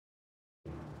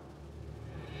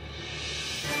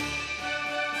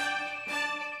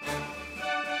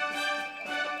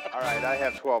right, I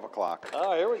have 12 o'clock.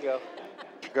 Oh, here we go.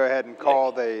 Go ahead and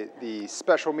call the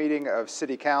special meeting of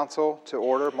City Council to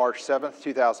order, March 7th,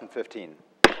 2015.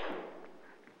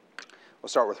 We'll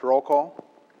start with roll call.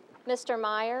 Mr.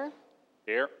 Meyer,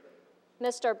 Here.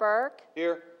 Mr. Burke,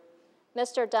 Here.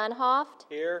 Mr. Dunhoft,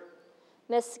 Here.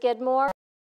 Ms. Skidmore,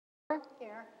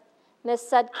 Here. Ms.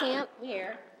 Sudkamp,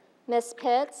 Here. Ms.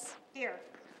 Pitts, Here.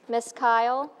 Ms.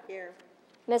 Kyle, Here.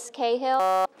 Ms.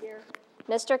 Cahill, Here.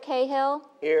 Mr. Cahill,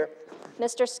 Here.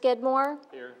 Mr. Skidmore,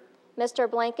 Here. Mr.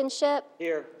 Blankenship,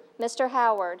 Here. Mr.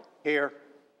 Howard. Here.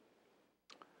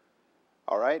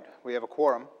 All right, we have a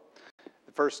quorum.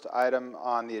 The first item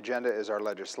on the agenda is our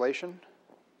legislation.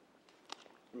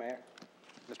 Mayor?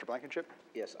 Mr. Blankenship?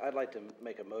 Yes, I'd like to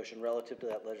make a motion relative to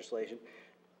that legislation.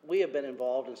 We have been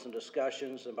involved in some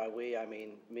discussions, and by we, I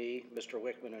mean me, Mr.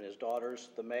 Wickman and his daughters,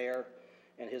 the mayor,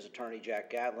 and his attorney, Jack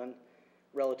Gatlin,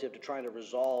 relative to trying to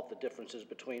resolve the differences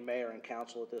between mayor and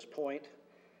council at this point,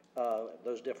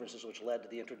 those differences which led to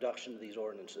the introduction of these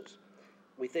ordinances.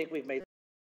 We think we've made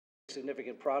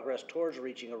significant progress towards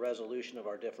reaching a resolution of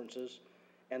our differences,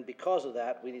 and because of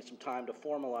that, we need some time to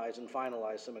formalize and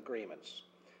finalize some agreements.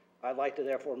 I'd like to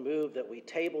therefore move that we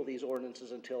table these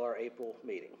ordinances until our April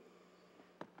meeting.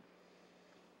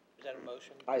 Is that a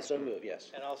motion? I so move,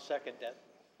 yes. And I'll second that.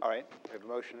 All right, we have a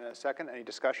motion and a second. Any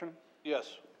discussion?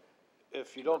 Yes.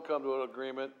 If you don't come to an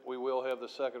agreement, we will have the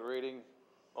second reading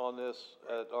on this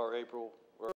at our April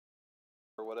or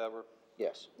whatever.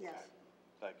 Yes. Yes.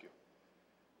 Thank you.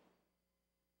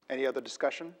 Any other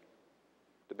discussion?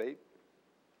 Debate?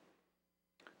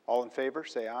 All in favor,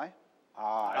 say aye.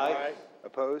 Aye.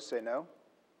 Opposed, say no.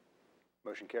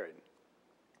 Motion carried.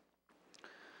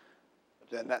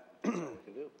 Then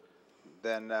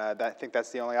that, I think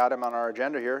that's the only item on our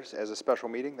agenda here as a special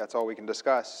meeting. That's all we can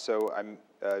discuss. So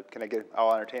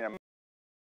I'll entertain a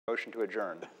motion to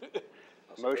adjourn.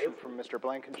 Motion from Mr.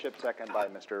 Blankenship, second by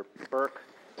Mr. Burke.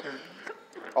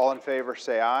 All in favor,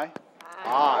 say aye.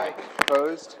 Aye.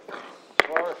 Opposed?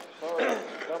 Sorry,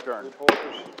 Adjourned. reporters,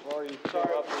 sorry you came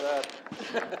up for that.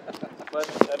 But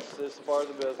that's part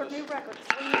of the For business. new records,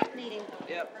 we're meeting.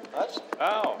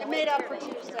 Oh, They're made up for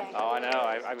Tuesday. I know.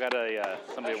 I've got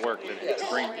somebody at work that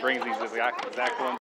brings these exact ones.